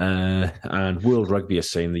 And World Rugby is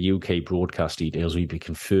saying the UK broadcast details will be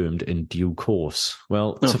confirmed in due course.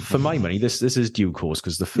 Well, for my money, this is due course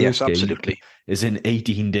because the first game is in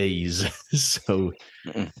 18 days. So,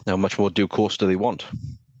 how much more due course do they want?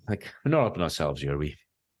 Like, we're not helping ourselves here, are we?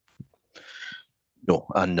 No,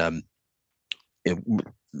 and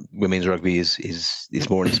women's rugby is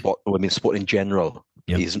more in spot. Women's sport in general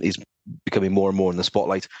is becoming more and more in the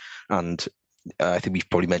spotlight, and I think we've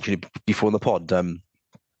probably mentioned it before in the pod.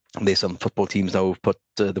 There's some football teams now have put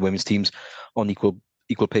the women's teams on equal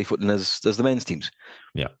pay footing as the men's teams.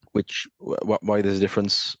 Yeah. Which why there's a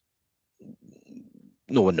difference?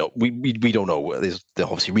 No one knows. We don't know. There's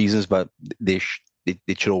obviously reasons, but they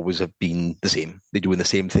should always have been the same. They're doing the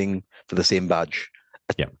same thing for the same badge.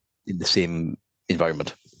 In the same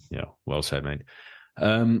environment. Yeah. Well said, mate.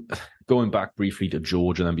 Going back briefly to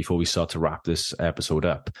George, and then before we start to wrap this episode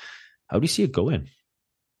up, how do you see it going?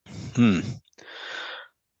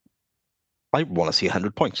 I want to see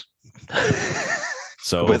 100 points.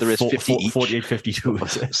 So whether it's 50 each, 48, 52,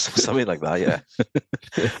 something like that, yeah.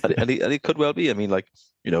 and it could well be. I mean, like,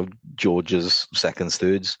 George's seconds,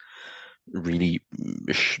 thirds really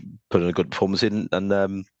put in a good performance in,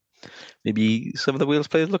 and maybe some of the Wales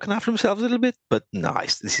players looking after themselves a little bit. But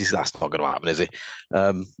nice, that's not going to happen, is it?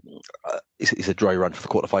 It's a dry run for the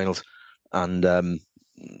quarterfinals, and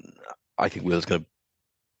I think Wales going to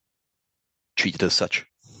treat it as such.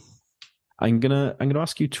 I'm gonna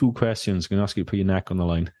ask you 2 questions. I'm gonna ask you to put your neck on the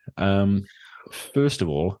line. First of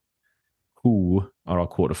all, who are our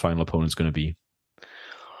quarterfinal opponents going to be?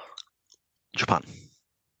 Japan.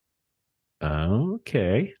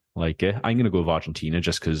 Okay, like it. I'm gonna go with Argentina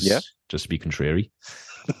just to be contrary.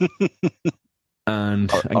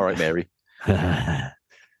 And all right, Mary.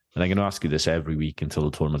 And I'm going to ask you this every week until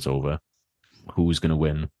the tournament's over. Who's going to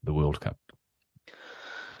win the World Cup?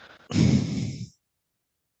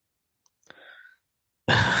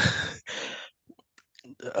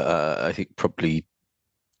 I think probably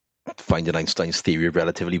finding Einstein's theory of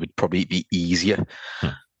relativity would probably be easier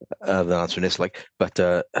than answering this. But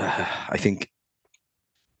I think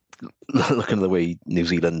looking at the way New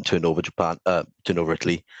Zealand turned over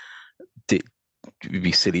Italy, it would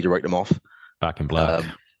be silly to write them off. Back in black.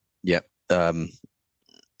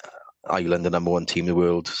 Ireland, the number 1 team in the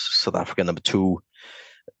world. South Africa, number 2.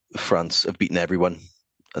 France have beaten everyone,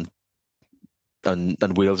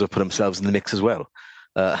 and Wales have put themselves in the mix as well.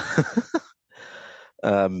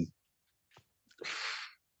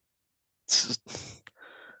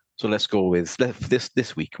 So let's go with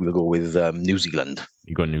this week. We'll go with New Zealand.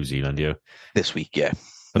 You got New Zealand, yeah. This week, yeah.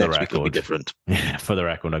 For Next week will be different. Yeah, for the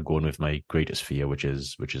record, I'm going with my greatest fear, which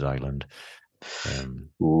is Ireland.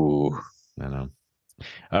 Ooh, I know.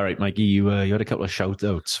 All right, Mikey, you had a couple of shout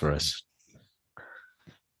outs for us.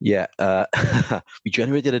 Yeah, we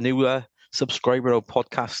generated a new subscriber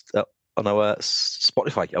podcast on our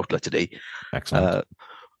Spotify outlet today. Excellent.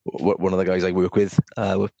 one of the guys I work with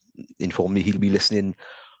informed me he'll be listening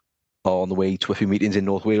on the way to a few meetings in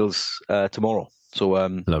North Wales tomorrow. So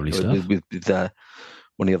lovely stuff with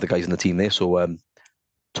one of the other guys in the team there. So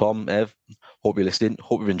Tom, Ev, hope you're listening.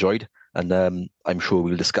 Hope you've enjoyed, and I'm sure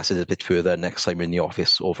we'll discuss it a bit further next time we're in the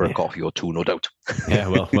office over a coffee or two, no doubt. Yeah,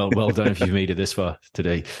 well done if you've made it this far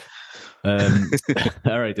today. All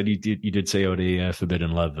right, and you did say about a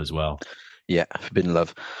Forbidden Love as well. Yeah, Forbidden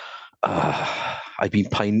Love. I've been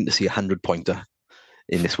pining to see 100-pointer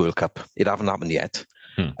in this World Cup. It hasn't happened yet,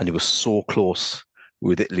 and it was so close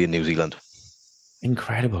with Italy and New Zealand.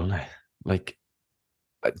 Incredible, isn't it? Like,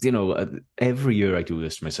 every year I do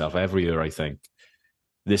this to myself. Every year I think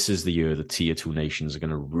this is the year the tier 2 nations are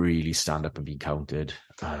going to really stand up and be counted.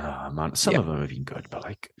 Man, some of them have been good,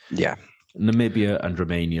 but Namibia and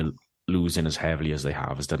Romania losing as heavily as they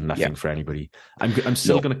have has done nothing for anybody. I'm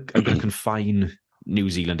still going to confine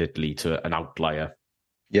New Zealand, Italy to an outlier.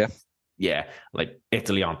 Yeah, like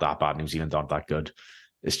Italy aren't that bad, New Zealand aren't that good.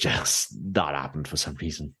 It's just that happened for some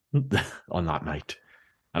reason on that night.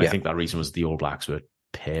 And I think that reason was the All Blacks were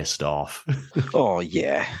pissed off. Oh,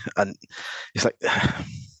 yeah. And it's like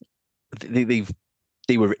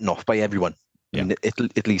they were written off by everyone. Yeah. And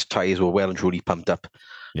Italy's tires were well and truly pumped up,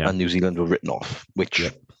 and New Zealand were written off,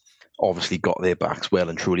 which obviously got their backs well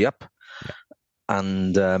and truly up. Yeah.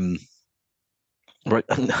 And right,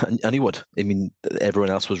 and he would. I mean,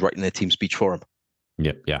 everyone else was writing their team speech for him.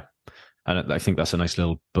 Yeah. And I think that's a nice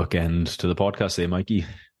little bookend to the podcast there, Mikey.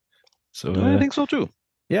 So I think so too.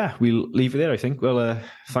 Yeah, we'll leave it there, I think. Well,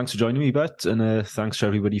 thanks for joining me, Bet, and thanks to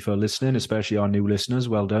everybody for listening, especially our new listeners.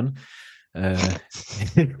 Well done. I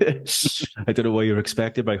don't know what you're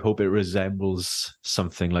expecting, but I hope it resembles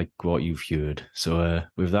something like what you've heard. So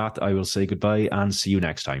with that, I will say goodbye and see you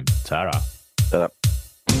next time. Ta-ra. Ta-ra.